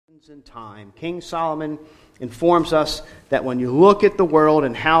seasons and time. King Solomon informs us that when you look at the world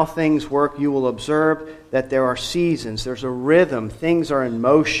and how things work, you will observe that there are seasons, there's a rhythm, things are in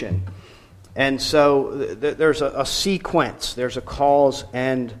motion. And so there's a sequence, there's a cause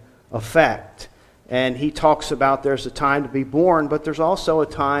and effect. And he talks about there's a time to be born, but there's also a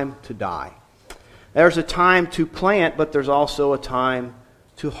time to die. There's a time to plant, but there's also a time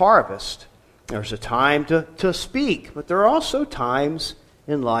to harvest. There's a time to speak, but there are also times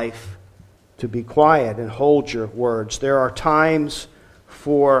in life to be quiet and hold your words. There are times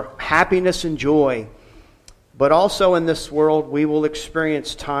for happiness and joy, but also in this world we will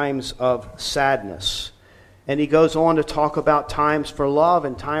experience times of sadness. And he goes on to talk about times for love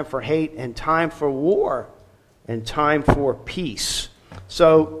and time for hate and time for war and time for peace.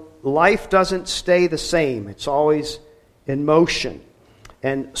 So life doesn't stay the same. It's always in motion.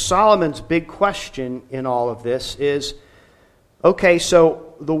 And Solomon's big question in all of this is, okay,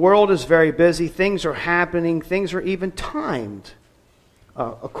 so the world is very busy, things are happening, things are even timed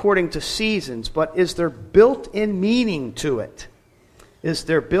according to seasons, but is there built-in meaning to it? Is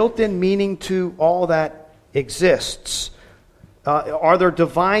there built-in meaning to all that exists? Are there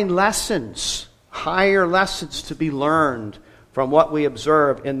divine lessons, higher lessons to be learned from what we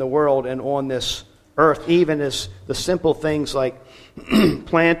observe in the world and on this earth, even as the simple things like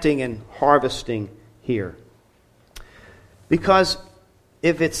planting and harvesting here? Because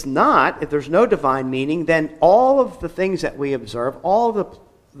if it's not, if there's no divine meaning, then all of the things that we observe, all of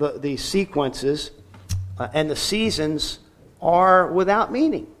the sequences and the seasons are without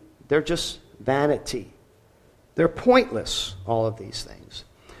meaning. They're just vanity. They're pointless, all of these things.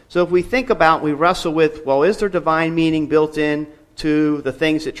 So if we think about, we wrestle with, well, is there divine meaning built in to the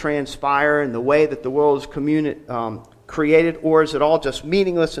things that transpire and the way that the world is created, or is it all just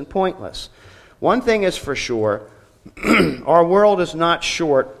meaningless and pointless? One thing is for sure, our world is not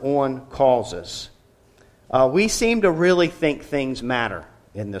short on causes. We seem to really think things matter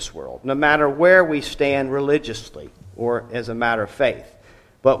in this world, no matter where we stand religiously or as a matter of faith.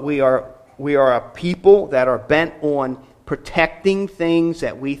 But we are a people that are bent on protecting things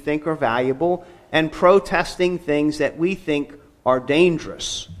that we think are valuable and protesting things that we think are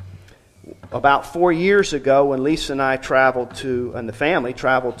dangerous. About 4 years ago, when Lisa and I and the family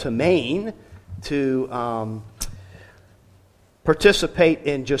traveled to Maine to participate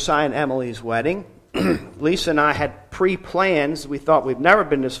in Josiah and Emily's wedding, Lisa and I had pre-plans. We thought we've never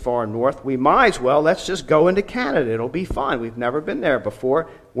been this far north. We might as well, let's just go into Canada. It'll be fun. We've never been there before.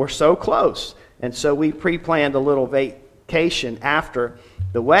 We're so close. And so we pre-planned a little vacation after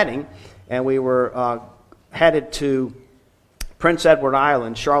the wedding, and we were headed to Prince Edward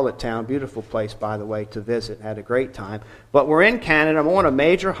Island, Charlottetown, beautiful place, by the way, to visit. Had a great time. But we're in Canada, I'm on a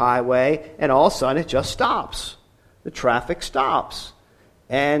major highway, and all of a sudden it just stops. The traffic stops.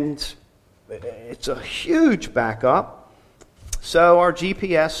 And it's a huge backup. So our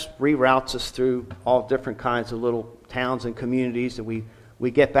GPS reroutes us through all different kinds of little towns and communities, and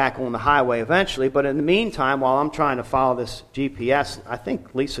we get back on the highway eventually. But in the meantime, while I'm trying to follow this GPS, I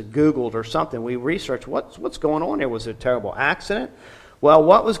think Lisa Googled or something. We researched what's going on there. Was it a terrible accident? Well,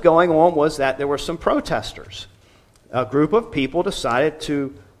 what was going on was that there were some protesters. A group of people decided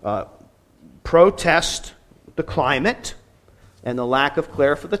to protest the climate and the lack of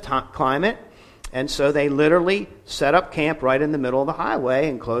care for the climate. And so they literally set up camp right in the middle of the highway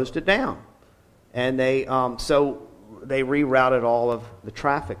and closed it down. And they rerouted all of the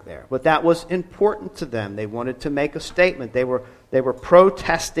traffic there. But that was important to them. They wanted to make a statement. They were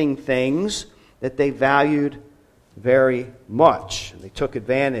protesting things that they valued very much. They took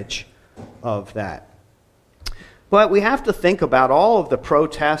advantage of that. But we have to think about all of the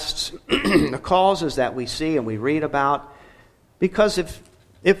protests, the causes that we see and we read about, because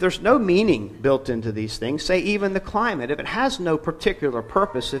if there's no meaning built into these things, say even the climate, if it has no particular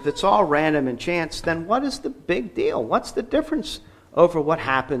purpose, if it's all random and chance, then what is the big deal? What's the difference over what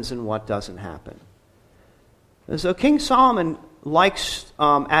happens and what doesn't happen? And so King Solomon likes,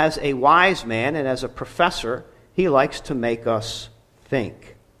 as a wise man and as a professor, he likes to make us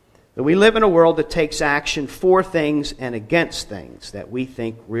think. That we live in a world that takes action for things and against things that we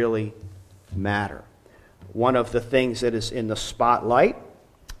think really matter. One of the things that is in the spotlight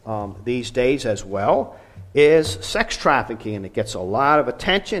these days as well is sex trafficking, and it gets a lot of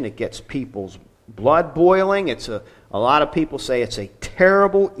attention. It gets people's blood boiling. A lot of people say it's a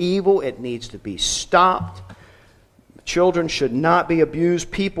terrible evil. It needs to be stopped. Children should not be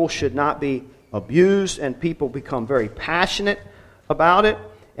abused. People should not be abused, and people become very passionate about it.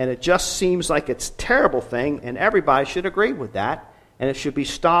 And it just seems like it's a terrible thing, and everybody should agree with that, and it should be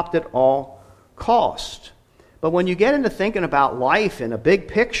stopped at all cost. But when you get into thinking about life in a big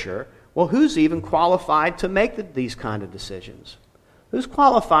picture, well, who's even qualified to make these kind of decisions? Who's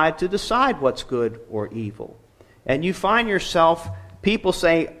qualified to decide what's good or evil? And you find yourself, people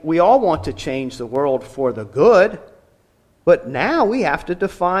say, we all want to change the world for the good, but now we have to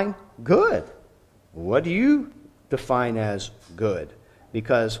define good. What do you define as good?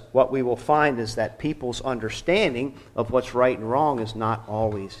 Because what we will find is that people's understanding of what's right and wrong is not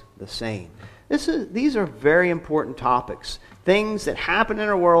always the same. These are very important topics, things that happen in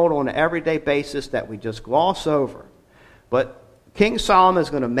our world on an everyday basis that we just gloss over. But King Solomon is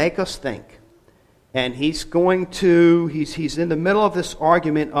going to make us think. And he's in the middle of this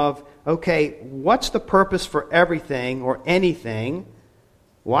argument of, okay, what's the purpose for everything or anything?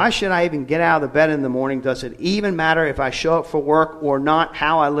 Why should I even get out of the bed in the morning? Does it even matter if I show up for work or not,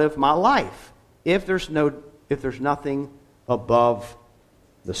 how I live my life, if there's nothing above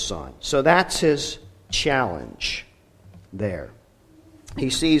the sun? So that's his challenge there. He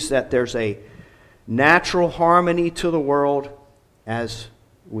sees that there's a natural harmony to the world as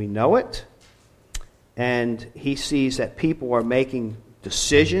we know it, and he sees that people are making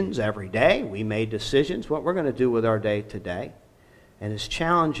decisions every day. We made decisions, what we're going to do with our day today. And his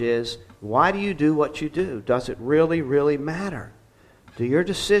challenge is, why do you do what you do? Does it really, really matter? Do your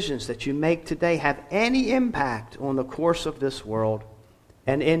decisions that you make today have any impact on the course of this world?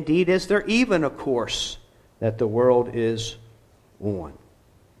 And indeed, is there even a course that the world is on?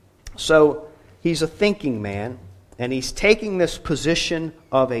 So he's a thinking man, and he's taking this position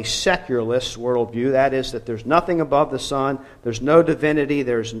of a secularist worldview. That is, that there's nothing above the sun, there's no divinity,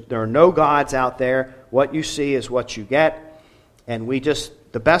 there are no gods out there. What you see is what you get. And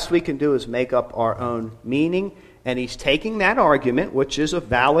the best we can do is make up our own meaning. And he's taking that argument, which is a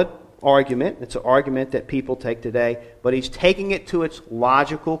valid argument. It's an argument that people take today. But he's taking it to its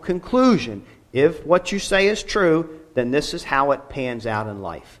logical conclusion. If what you say is true, then this is how it pans out in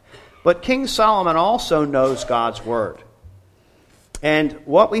life. But King Solomon also knows God's Word. And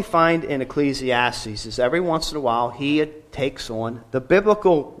what we find in Ecclesiastes is every once in a while he takes on the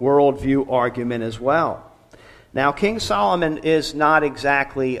biblical worldview argument as well. Now, King Solomon is not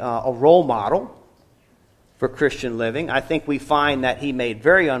exactly a role model for Christian living. I think we find that he made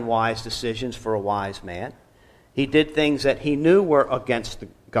very unwise decisions for a wise man. He did things that he knew were against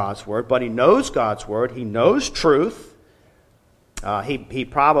God's Word, but he knows God's Word. He knows truth. We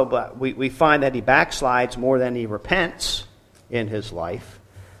find that he backslides more than he repents in his life,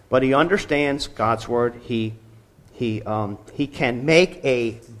 but he understands God's Word. He can make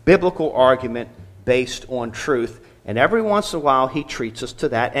a biblical argument based on truth, and every once in a while he treats us to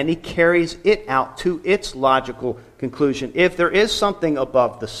that, and he carries it out to its logical conclusion. If there is something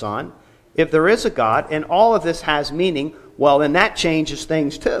above the sun, if there is a God, and all of this has meaning, well, then that changes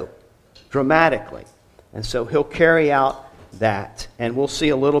things too, dramatically. And so he'll carry out that, and we'll see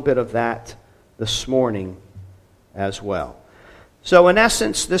a little bit of that this morning as well. So in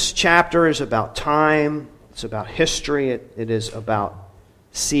essence, this chapter is about time, it's about history, it is about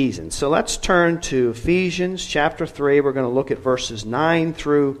seasons. So let's turn to Ephesians chapter 3. We're going to look at verses 9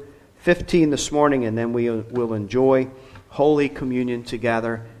 through 15 this morning, and then we will enjoy Holy Communion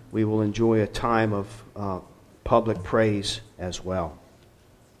together. We will enjoy a time of public praise as well.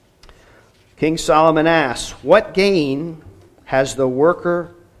 King Solomon asks, what gain has the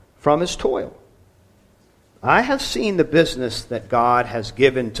worker from his toil? I have seen the business that God has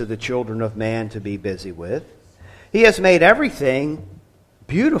given to the children of man to be busy with. He has made everything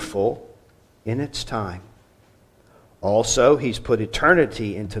beautiful in its time. Also, he's put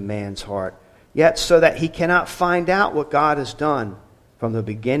eternity into man's heart, yet so that he cannot find out what God has done from the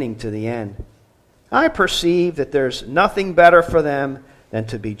beginning to the end. I perceive that there's nothing better for them than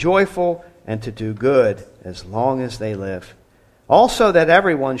to be joyful and to do good as long as they live. Also that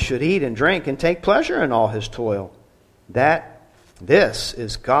everyone should eat and drink and take pleasure in all his toil. That this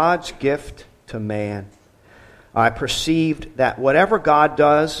is God's gift to man. I perceived that whatever God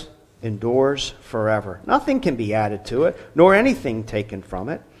does endures forever. Nothing can be added to it, nor anything taken from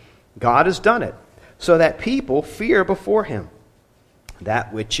it. God has done it, so that people fear before him.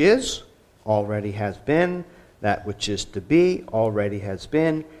 That which is already has been, that which is to be already has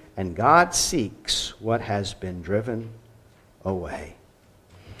been, and God seeks what has been driven away.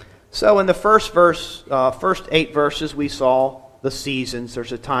 So in the first 8 verses, we saw the seasons.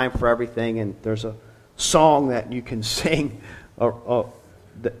 There's a time for everything, and there's a song that you can sing,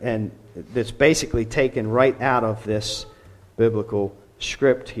 and that's basically taken right out of this biblical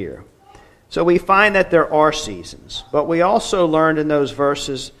script here. So we find that there are seasons, but we also learned in those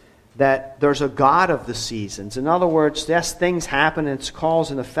verses that there's a God of the seasons. In other words, yes, things happen, and it's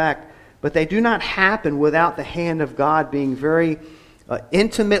cause and effect, but they do not happen without the hand of God being very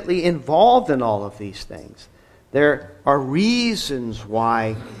intimately involved in all of these things. There are reasons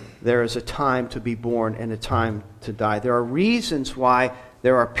why there is a time to be born and a time to die. There are reasons why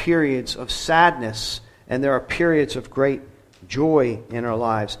there are periods of sadness and there are periods of great joy in our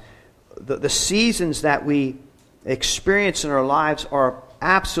lives. The seasons that we experience in our lives are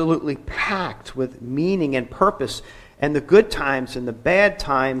absolutely packed with meaning and purpose, and the good times and the bad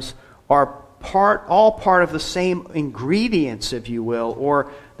times are all part of the same ingredients, if you will,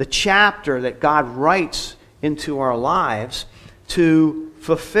 or the chapter that God writes into our lives to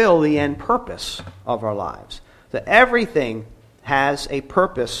fulfill the end purpose of our lives. So everything has a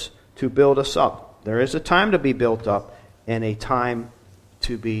purpose to build us up. There is a time to be built up and a time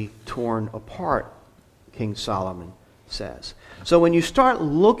to be torn apart, King Solomon says. So when you start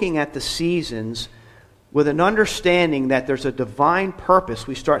looking at the seasons with an understanding that there's a divine purpose,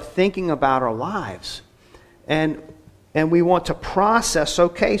 we start thinking about our lives. And we want to process,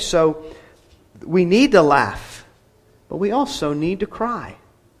 okay, so we need to laugh, but we also need to cry.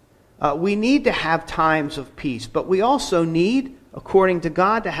 We need to have times of peace, but we also need, according to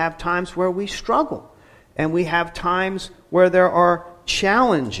God, to have times where we struggle. And we have times where there are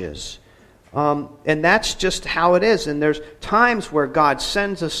challenges. And that's just how it is. And there's times where God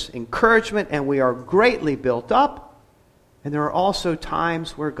sends us encouragement and we are greatly built up. And there are also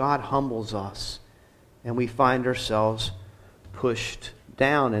times where God humbles us and we find ourselves pushed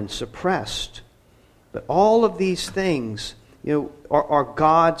down and suppressed. But all of these things, are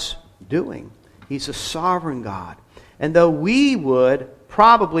God's doing. He's a sovereign God. And though we would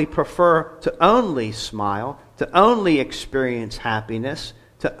probably prefer to only smile, to only experience happiness,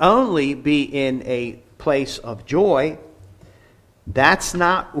 to only be in a place of joy, that's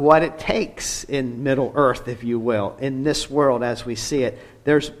not what it takes in Middle Earth, if you will, in this world as we see it.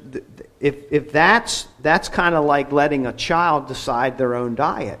 If that's kind of like letting a child decide their own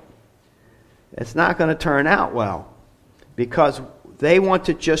diet. It's not going to turn out well because they want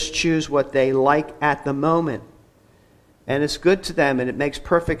to just choose what they like at the moment. And it's good to them and it makes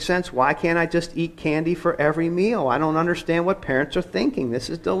perfect sense. Why can't I just eat candy for every meal? I don't understand what parents are thinking. This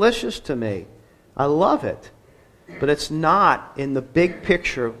is delicious to me. I love it. But it's not in the big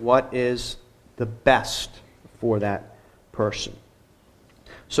picture what is the best for that person.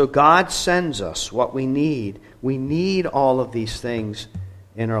 So God sends us what we need. We need all of these things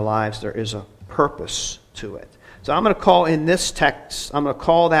in our lives. There is a purpose to it. So I'm going to call in this text, I'm going to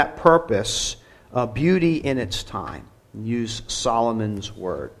call that purpose beauty in its time. Use Solomon's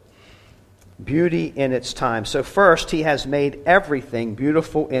word. Beauty in its time. So first, he has made everything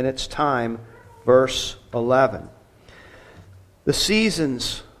beautiful in its time. Verse 11. The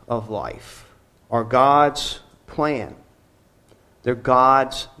seasons of life are God's plan. They're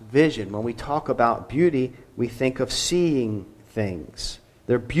God's vision. When we talk about beauty, we think of seeing things.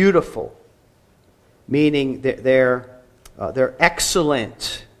 They're beautiful, meaning that they're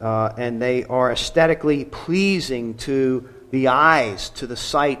excellent. And they are aesthetically pleasing to the eyes, to the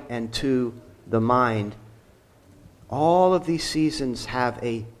sight, and to the mind. All of these seasons have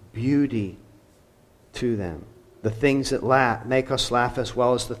a beauty to them. The things that make us laugh as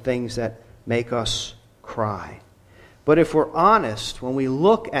well as the things that make us cry. But if we're honest, when we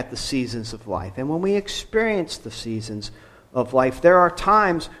look at the seasons of life and when we experience the seasons of life, there are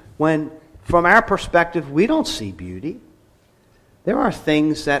times when, from our perspective, we don't see beauty. There are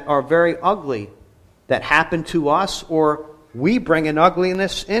things that are very ugly that happen to us, or we bring an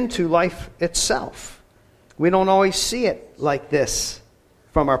ugliness into life itself. We don't always see it like this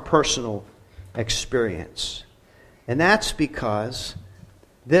from our personal experience. And that's because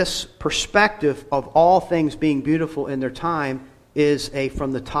this perspective of all things being beautiful in their time is a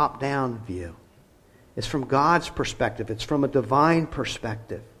from the top down view. It's from God's perspective. It's from a divine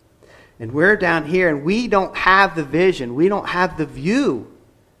perspective. And we're down here and we don't have the vision. We don't have the view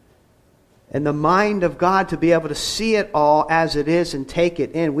and the mind of God to be able to see it all as it is and take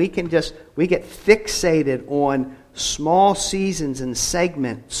it in. We get fixated on small seasons and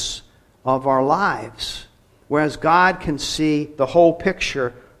segments of our lives, whereas God can see the whole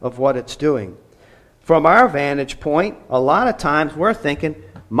picture of what it's doing. From our vantage point, a lot of times we're thinking,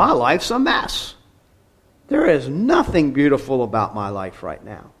 my life's a mess. There is nothing beautiful about my life right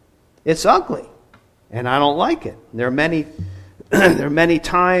now. It's ugly, and I don't like it. There are many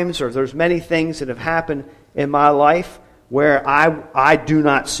times, or there's many things that have happened in my life where I do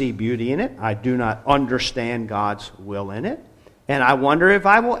not see beauty in it. I do not understand God's will in it. And I wonder if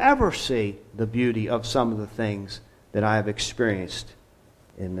I will ever see the beauty of some of the things that I have experienced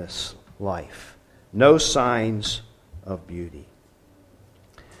in this life. No signs of beauty.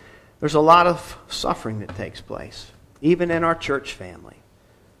 There's a lot of suffering that takes place, even in our church family.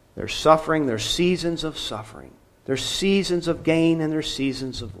 There's suffering, there's seasons of suffering. There's seasons of gain and there's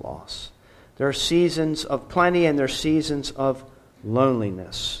seasons of loss. There are seasons of plenty and there's seasons of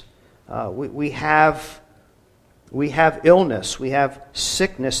loneliness. We have illness, we have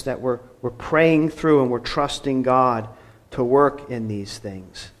sickness that we're praying through and we're trusting God to work in these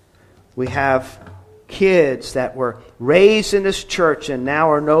things. We have kids that were raised in this church and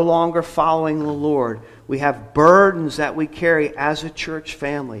now are no longer following the Lord. We have burdens that we carry as a church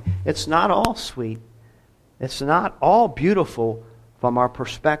family. It's not all sweet. It's not all beautiful from our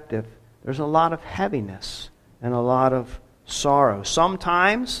perspective. There's a lot of heaviness and a lot of sorrow.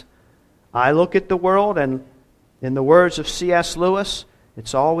 Sometimes I look at the world and, in the words of C.S. Lewis,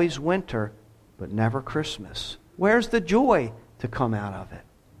 it's always winter, but never Christmas. Where's the joy to come out of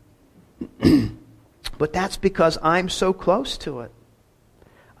it? But that's because I'm so close to it.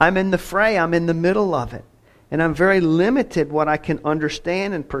 I'm in the fray. I'm in the middle of it. And I'm very limited what I can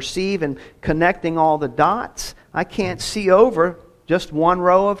understand and perceive and connecting all the dots. I can't see over just one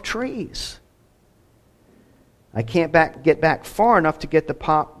row of trees. I can't get back far enough to get the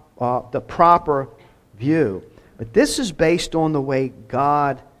proper view. But this is based on the way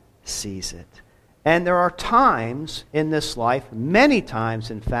God sees it. And there are times in this life, many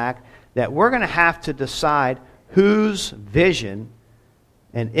times in fact, that we're going to have to decide whose vision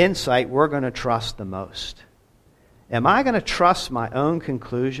and insight we're going to trust the most. Am I going to trust my own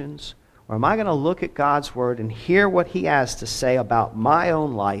conclusions, or am I going to look at God's Word and hear what He has to say about my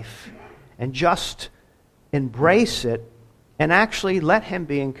own life and just embrace it and actually let Him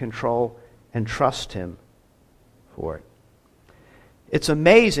be in control and trust Him for it? It's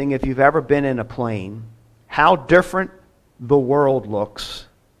amazing, if you've ever been in a plane, how different the world looks,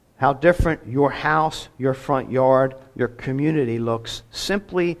 how different your house, your front yard, your community looks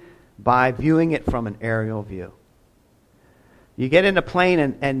simply by viewing it from an aerial view. You get in a plane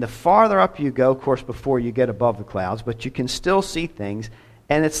and the farther up you go, of course, before you get above the clouds, but you can still see things,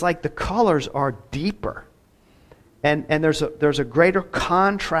 and it's like the colors are deeper. And there's a greater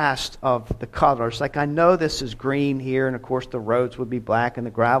contrast of the colors. Like, I know this is green here, and of course the roads would be black and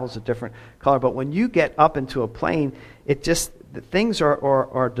the gravel's a different color. But when you get up into a plane, it just, the things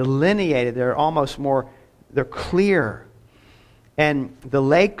are delineated. They're almost more, they're clear. And the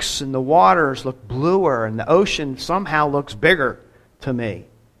lakes and the waters look bluer, and the ocean somehow looks bigger to me.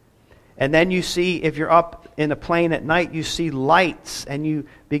 And then you see, if you're up in a plane at night, you see lights, and you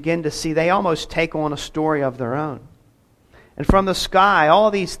begin to see, they almost take on a story of their own. And from the sky,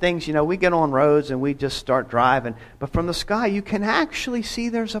 all these things, we get on roads and we just start driving. But from the sky, you can actually see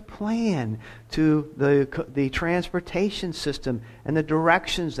there's a plan to the transportation system and the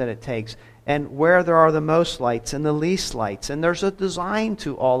directions that it takes and where there are the most lights and the least lights. And there's a design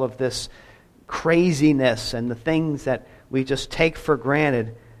to all of this craziness and the things that we just take for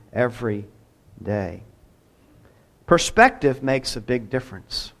granted every day. Perspective makes a big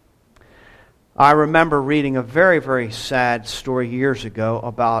difference. I remember reading a very, very sad story years ago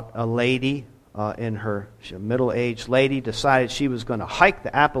about a lady she's a middle-aged lady, decided she was going to hike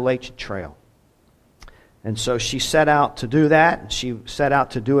the Appalachian Trail. And so she set out to do that, and she set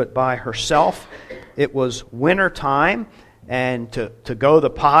out to do it by herself. It was winter time, and to go the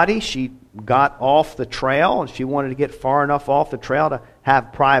potty, she got off the trail, and she wanted to get far enough off the trail to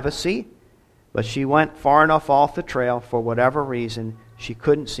have privacy. But she went far enough off the trail, for whatever reason, she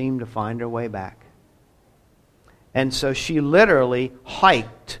couldn't seem to find her way back. And so she literally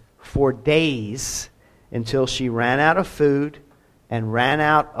hiked for days until she ran out of food and ran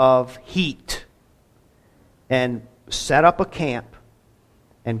out of heat and set up a camp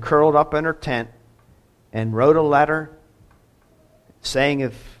and curled up in her tent and wrote a letter saying,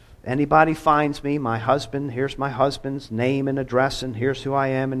 if anybody finds me, here's my husband's name and address, and here's who I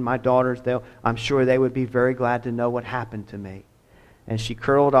am, and my daughters, I'm sure they would be very glad to know what happened to me. And she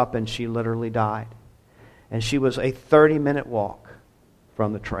curled up and she literally died. And she was a 30-minute walk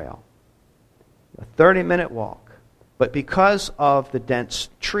from the trail. A 30-minute walk. But because of the dense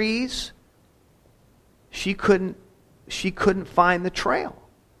trees, she couldn't find the trail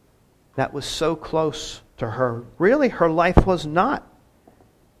that was so close to her. Really, her life was not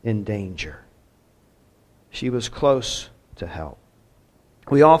in danger. She was close to help.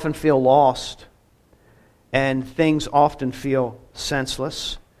 We often feel lost, and things often feel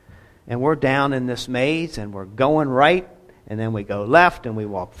senseless, and we're down in this maze, and we're going right, and then we go left, and we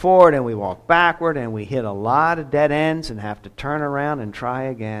walk forward, and we walk backward, and we hit a lot of dead ends and have to turn around and try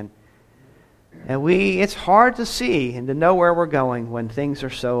again. And it's hard to see and to know where we're going when things are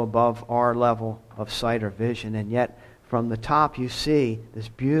so above our level of sight or vision, and yet from the top you see this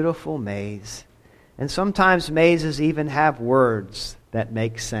beautiful maze. And sometimes mazes even have words that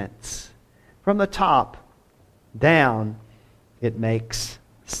make sense. From the top down, it makes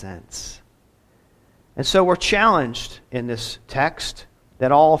sense. And so we're challenged in this text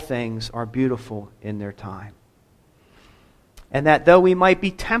that all things are beautiful in their time. And that though we might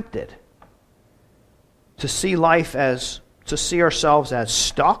be tempted to see ourselves as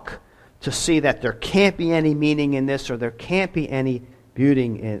stuck, to see that there can't be any meaning in this or there can't be any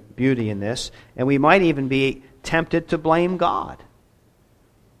beauty in this, and we might even be tempted to blame God.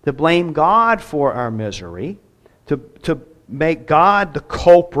 To blame God for our misery, to make God the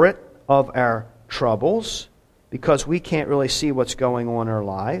culprit of our troubles, because we can't really see what's going on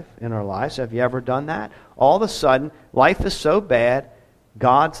in our lives. Have you ever done that? All of a sudden, life is so bad,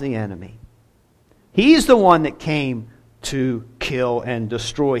 God's the enemy. He's the one that came to kill and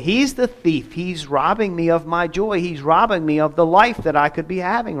destroy. He's the thief. He's robbing me of my joy. He's robbing me of the life that I could be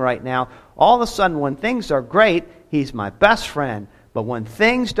having right now. All of a sudden, when things are great, he's my best friend. But when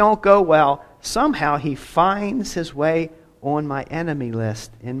things don't go well, somehow he finds his way on my enemy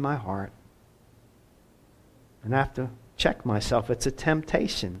list in my heart. And I have to check myself. It's a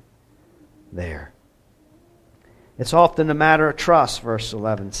temptation there. It's often a matter of trust, verse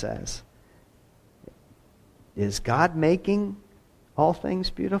 11 says. Is God making all things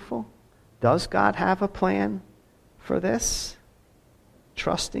beautiful? Does God have a plan for this?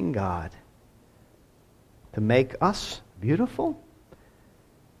 Trusting God to make us beautiful?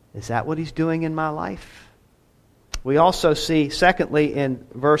 Is that what he's doing in my life? We also see, secondly, in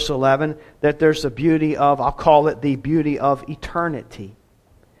verse 11, that there's the beauty of, I'll call it the beauty of eternity.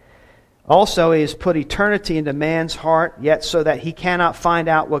 Also, he has put eternity into man's heart, yet so that he cannot find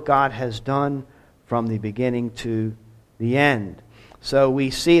out what God has done from the beginning to the end. So we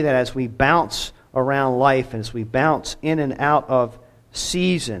see that as we bounce around life, as we bounce in and out of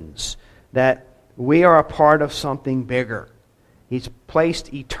seasons, that we are a part of something bigger. He's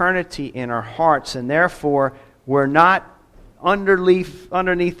placed eternity in our hearts, and therefore we're not underneath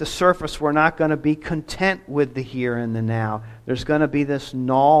the surface. We're not going to be content with the here and the now. There's going to be this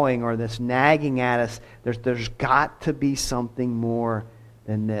gnawing or this nagging at us. There's got to be something more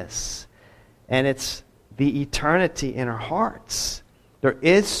than this. And it's the eternity in our hearts. There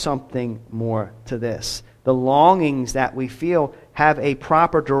is something more to this. The longings that we feel have a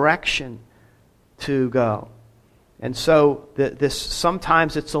proper direction to go. And so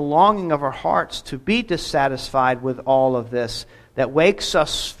sometimes it's a longing of our hearts to be dissatisfied with all of this that wakes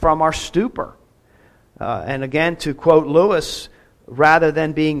us from our stupor. And again, to quote Lewis, rather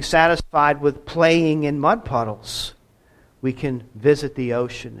than being satisfied with playing in mud puddles, we can visit the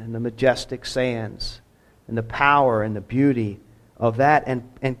ocean and the majestic sands and the power and the beauty of that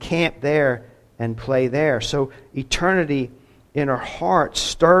and camp there and play there. So eternity in our hearts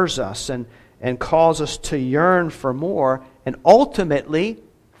stirs us and calls us to yearn for more and ultimately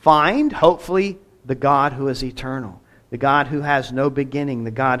find, hopefully, the God who is eternal, the God who has no beginning,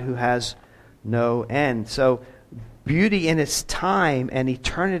 the God who has no end. So beauty in its time and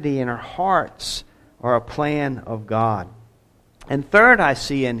eternity in our hearts are a plan of God. And third, I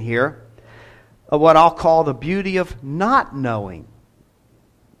see in here what I'll call the beauty of not knowing,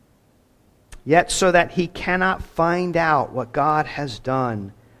 yet so that he cannot find out what God has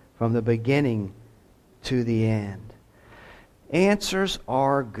done from the beginning to the end. Answers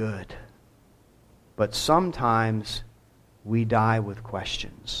are good, but sometimes we die with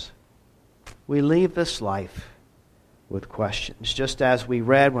questions. We leave this life with questions. Just as we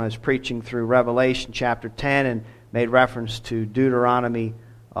read when I was preaching through Revelation chapter 10 and made reference to Deuteronomy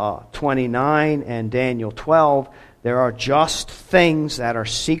 29 and Daniel 12, there are just things that are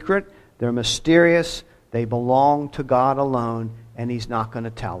secret, they're mysterious, they belong to God alone, and He's not going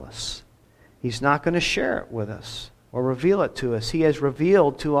to tell us. He's not going to share it with us or reveal it to us. He has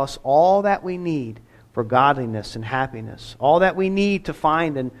revealed to us all that we need for godliness and happiness, all that we need to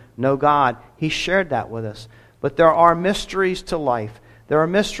find and know God. He shared that with us. But there are mysteries to life. There are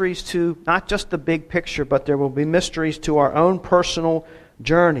mysteries to not just the big picture, but there will be mysteries to our own personal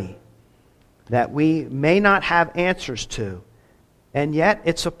journey that we may not have answers to. And yet,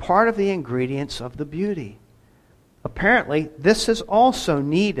 it's a part of the ingredients of the beauty. Apparently, this is also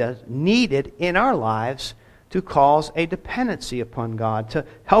needed in our lives to cause a dependency upon God, to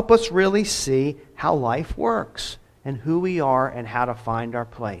help us really see how life works and who we are and how to find our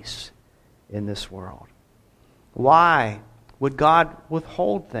place in this world. Why would God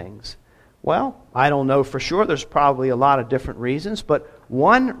withhold things? Well, I don't know for sure. There's probably a lot of different reasons, but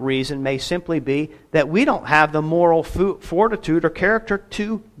one reason may simply be that we don't have the moral fortitude or character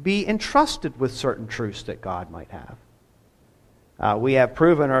to be entrusted with certain truths that God might have. We have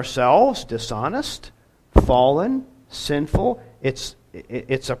proven ourselves dishonest, fallen, sinful. It's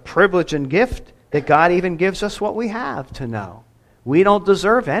a privilege and gift that God even gives us what we have to know. We don't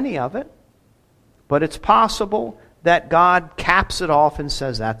deserve any of it, but it's possible that God caps it off and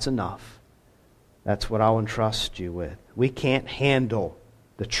says, that's enough. That's what I'll entrust you with. We can't handle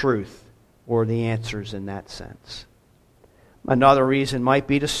the truth or the answers in that sense. Another reason might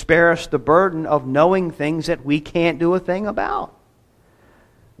be to spare us the burden of knowing things that we can't do a thing about.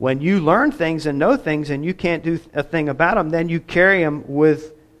 When you learn things and know things and you can't do a thing about them, then you carry them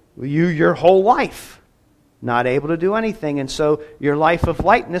with you your whole life, not able to do anything. And so your life of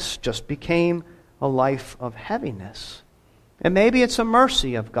lightness just became a life of heaviness. And maybe it's a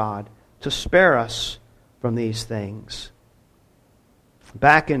mercy of God to spare us from these things.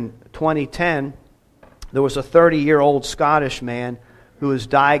 Back in 2010, there was a 30-year-old Scottish man who was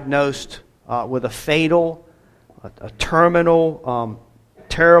diagnosed with a fatal, a terminal,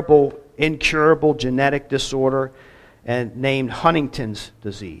 terrible, incurable genetic disorder and named Huntington's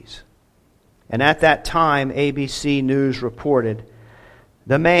disease. And at that time, ABC News reported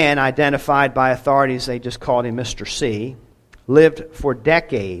the man, identified by authorities, they just called him Mr. C, lived for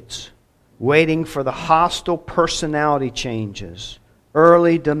decades waiting for the hostile personality changes,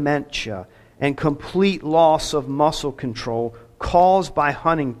 early dementia, and complete loss of muscle control caused by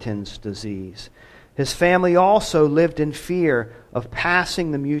Huntington's disease. His family also lived in fear of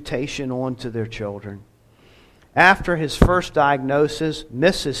passing the mutation on to their children. After his first diagnosis,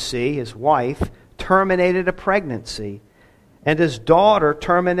 Mrs. C, his wife, terminated a pregnancy, and his daughter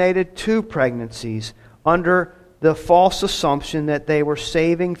terminated 2 pregnancies under the false assumption that they were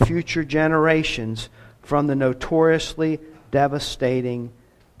saving future generations from the notoriously devastating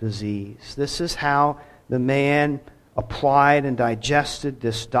disease. This is how the man applied and digested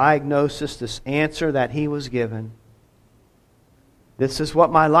this diagnosis, this answer that he was given. This is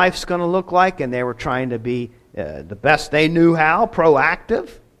what my life's going to look like, and they were trying to be the best they knew how, proactive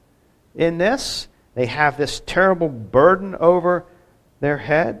in this. They have this terrible burden over their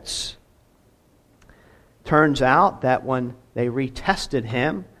heads. Turns out that when they retested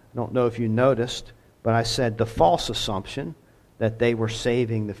him, I don't know if you noticed, but I said the false assumption that they were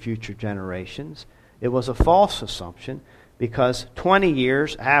saving the future generations. It was a false assumption because 20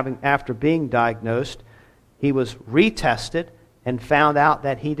 years after being diagnosed, he was retested and found out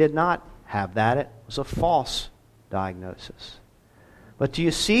that he did not have that. It was a false diagnosis. But do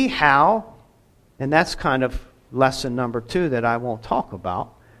you see how, and that's kind of lesson number 2 that I won't talk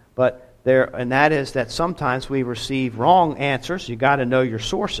about, and that is that sometimes we receive wrong answers. You got to know your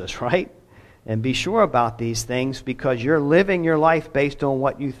sources, right? And be sure about these things because you're living your life based on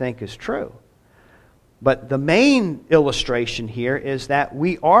what you think is true. But the main illustration here is that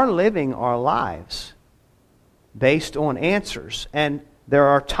we are living our lives based on answers. And there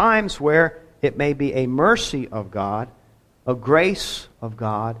are times where it may be a mercy of God, a grace of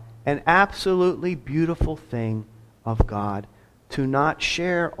God, an absolutely beautiful thing of God to not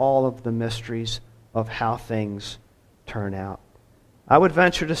share all of the mysteries of how things turn out. I would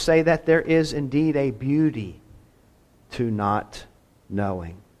venture to say that there is indeed a beauty to not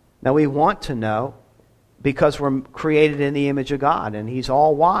knowing. Now we want to know because we're created in the image of God, and He's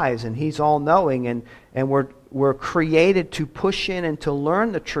all wise and He's all knowing, and we're created to push in and to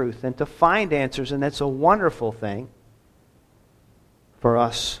learn the truth and to find answers, and that's a wonderful thing for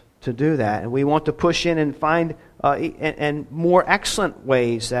us to do that. And we want to push in and find and more excellent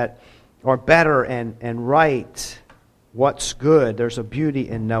ways that are better and right. What's good. There's a beauty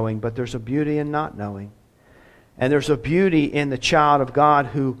in knowing, but there's a beauty in not knowing. And there's a beauty in the child of God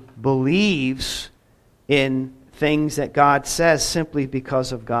who believes in things that God says simply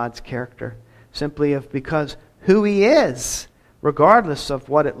because of God's character. Simply because who He is, regardless of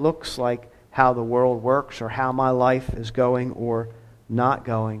what it looks like, how the world works, or how my life is going or not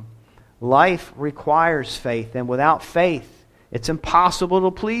going. Life requires faith, and without faith, it's impossible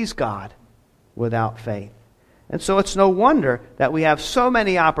to please God without faith. And so it's no wonder that we have so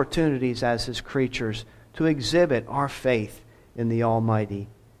many opportunities as His creatures to exhibit our faith in the Almighty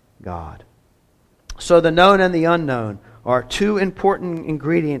God. So the known and the unknown are 2 important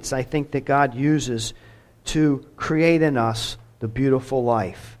ingredients, I think, that God uses to create in us the beautiful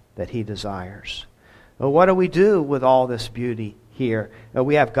life that He desires. Well, what do we do with all this beauty here?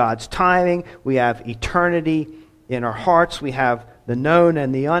 We have God's timing, we have eternity in our hearts, we have the known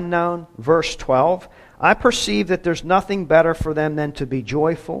and the unknown. Verse 12, I perceive that there's nothing better for them than to be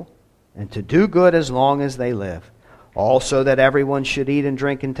joyful and to do good as long as they live. Also that everyone should eat and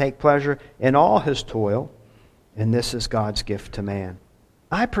drink and take pleasure in all his toil, and this is God's gift to man.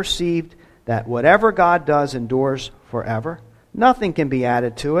 I perceived that whatever God does endures forever. Nothing can be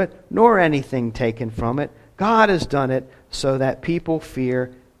added to it, nor anything taken from it. God has done it so that people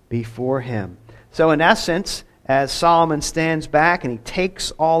fear before Him. So in essence, as Solomon stands back and he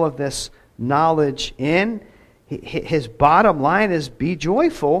takes all of this knowledge in, his bottom line is be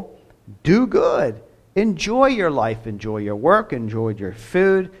joyful, do good, enjoy your life, enjoy your work, enjoy your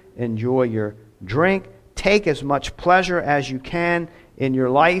food, enjoy your drink. Take as much pleasure as you can in your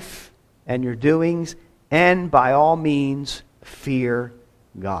life and your doings, and by all means, fear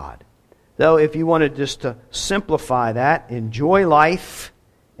God. So if you wanted just to simplify that, enjoy life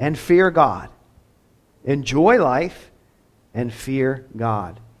and fear God. Enjoy life and fear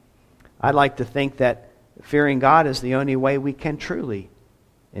God. I'd like to think that fearing God is the only way we can truly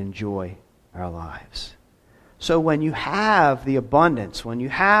enjoy our lives. So when you have the abundance, when you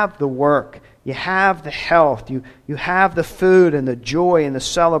have the work, you have the health, you have the food and the joy and the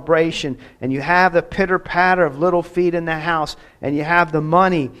celebration, and you have the pitter-patter of little feet in the house, and you have the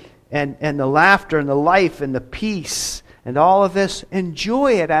money and the laughter and the life and the peace and all of this,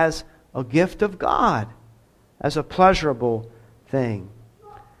 enjoy it as a gift of God, as a pleasurable thing.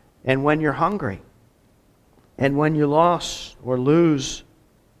 And when you're hungry, and when you lost or lose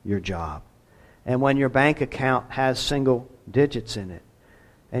your job, and when your bank account has single digits in it,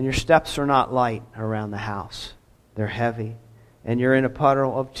 and your steps are not light around the house, they're heavy, and you're in a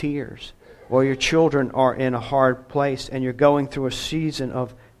puddle of tears, or your children are in a hard place, and you're going through a season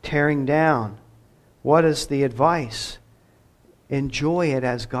of tearing down, what is the advice? Enjoy it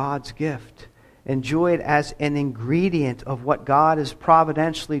as God's gift. Enjoy it as an ingredient of what God is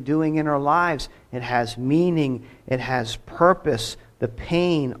providentially doing in our lives. It has meaning. It has purpose. The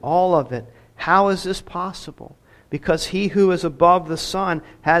pain, all of it. How is this possible? Because He who is above the sun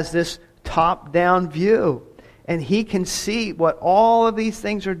has this top-down view. And He can see what all of these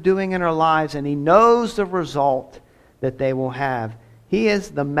things are doing in our lives. And He knows the result that they will have. He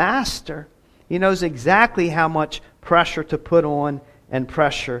is the master. He knows exactly how much pressure to put on and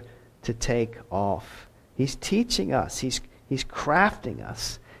pressure to take off. He's teaching us. He's crafting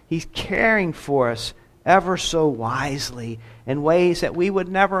us. He's caring for us ever so wisely in ways that we would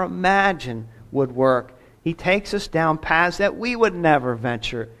never imagine would work. He takes us down paths that we would never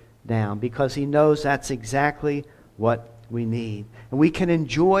venture down because He knows that's exactly what we need. And we can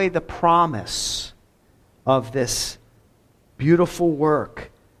enjoy the promise of this beautiful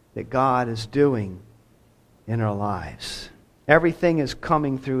work that God is doing in our lives. Everything is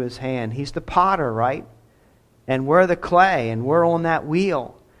coming through His hand. He's the potter, right? And we're the clay, and we're on that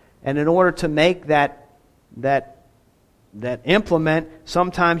wheel. And in order to make that implement,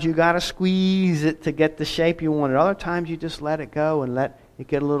 sometimes you got to squeeze it to get the shape you want. Other times you just let it go and let it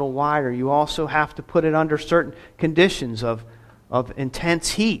get a little wider. You also have to put it under certain conditions of intense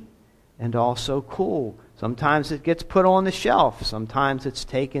heat and also cool. Sometimes it gets put on the shelf. Sometimes it's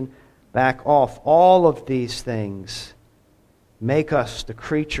taken back off. All of these things make us the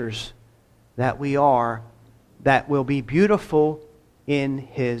creatures that we are, that will be beautiful in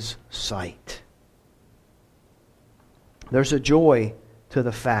His sight. There's a joy to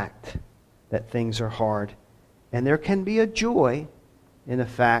the fact that things are hard. And there can be a joy in the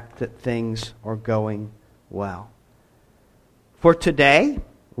fact that things are going well. For today,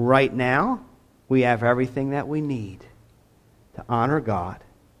 right now, we have everything that we need to honor God,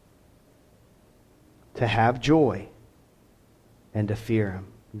 to have joy, and to fear Him.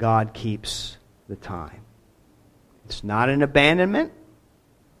 God keeps the time. It's not an abandonment.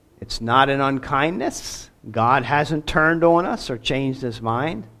 It's not an unkindness. God hasn't turned on us or changed His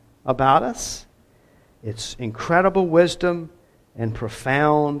mind about us. It's incredible wisdom and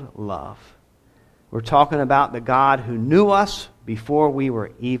profound love. We're talking about the God who knew us before we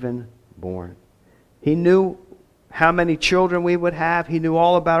were even born. He knew how many children we would have. He knew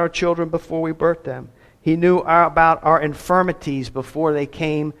all about our children before we birthed them. He knew about our infirmities before they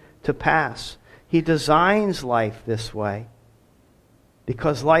came to pass. He designs life this way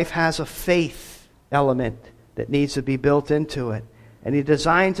because life has a faith element that needs to be built into it. And He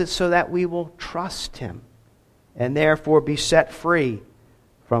designs it so that we will trust Him and therefore be set free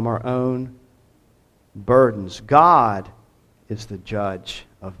from our own burdens. God is the judge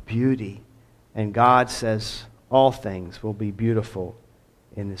of beauty, and God says all things will be beautiful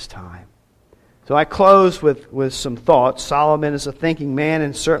in His time. So I close with some thoughts. Solomon is a thinking man,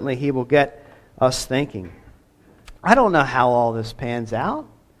 and certainly he will get us thinking. I don't know how all this pans out.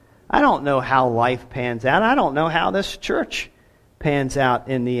 I don't know how life pans out. I don't know how this church pans out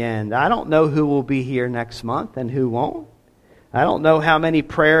in the end. I don't know who will be here next month and who won't. I don't know how many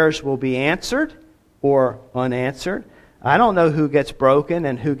prayers will be answered or unanswered. I don't know who gets broken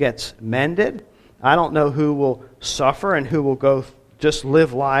and who gets mended. I don't know who will suffer and who will go just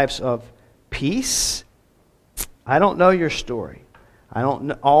live lives of peace. I don't know your story. I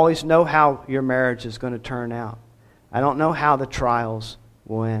don't always know how your marriage is going to turn out. I don't know how the trials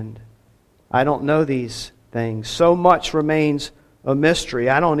will end. I don't know these things. So much remains a mystery.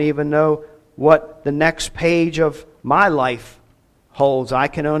 I don't even know what the next page of my life holds. I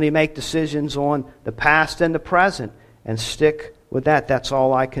can only make decisions on the past and the present and stick with that. That's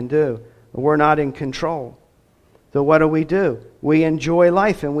all I can do. We're not in control. So what do? We enjoy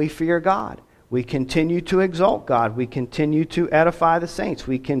life and we fear God. We continue to exalt God. We continue to edify the saints.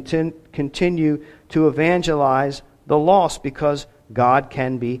 We continue to evangelize the lost because God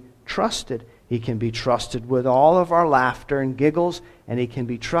can be trusted. He can be trusted with all of our laughter and giggles, and He can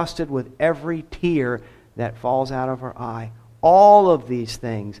be trusted with every tear that falls out of our eye. All of these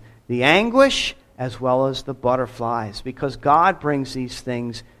things, the anguish as well as the butterflies, because God brings these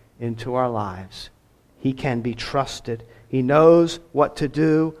things into our lives. He can be trusted. He knows what to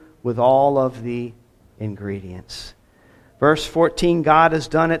do with all of the ingredients. Verse 14, God has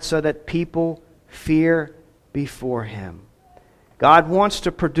done it so that people fear before Him. God wants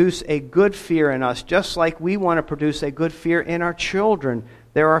to produce a good fear in us, just like we want to produce a good fear in our children.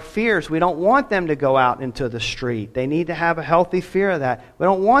 There are fears. We don't want them to go out into the street. They need to have a healthy fear of that. We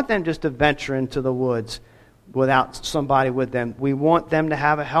don't want them just to venture into the woods without somebody with them. We want them to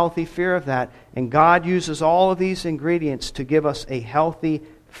have a healthy fear of that. And God uses all of these ingredients to give us a healthy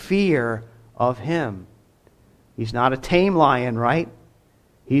fear of Him. He's not a tame lion, right?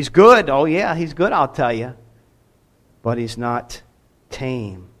 He's good. Oh yeah, He's good, I'll tell you. But He's not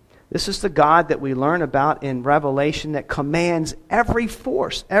tame. This is the God that we learn about in Revelation that commands every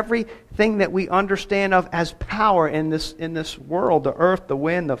force, everything that we understand of as power in this world, the earth, the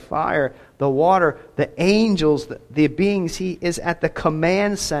wind, the fire, the water, the angels, the beings. He is at the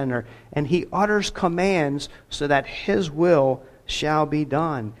command center, and He utters commands so that His will shall be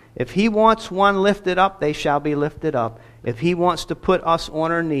done. If He wants one lifted up, they shall be lifted up. If He wants to put us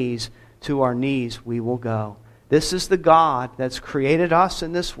on our knees, to our knees we will go. This is the God that's created us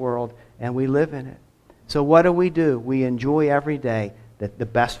in this world, and we live in it. So what do? We enjoy every day the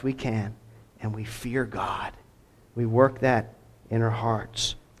best we can, and we fear God. We work that in our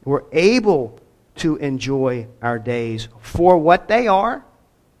hearts. We're able to enjoy our days for what they are,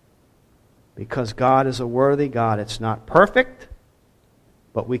 because God is a worthy God. It's not perfect,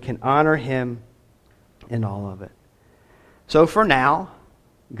 but we can honor Him in all of it. So for now,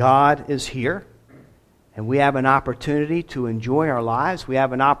 God is here. And we have an opportunity to enjoy our lives. We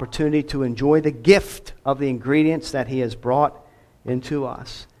have an opportunity to enjoy the gift of the ingredients that He has brought into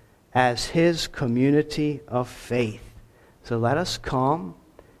us as His community of faith. So let us come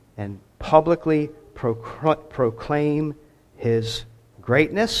and publicly proclaim His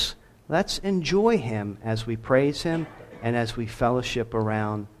greatness. Let's enjoy Him as we praise Him and as we fellowship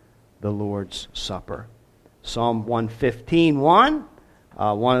around the Lord's Supper. Psalm 115:1,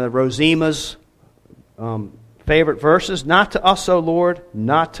 one of the Rosima's favorite verses. Not to us, O Lord,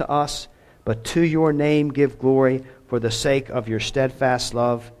 not to us, but to your name give glory for the sake of your steadfast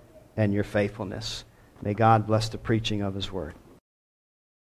love and your faithfulness. May God bless the preaching of His word.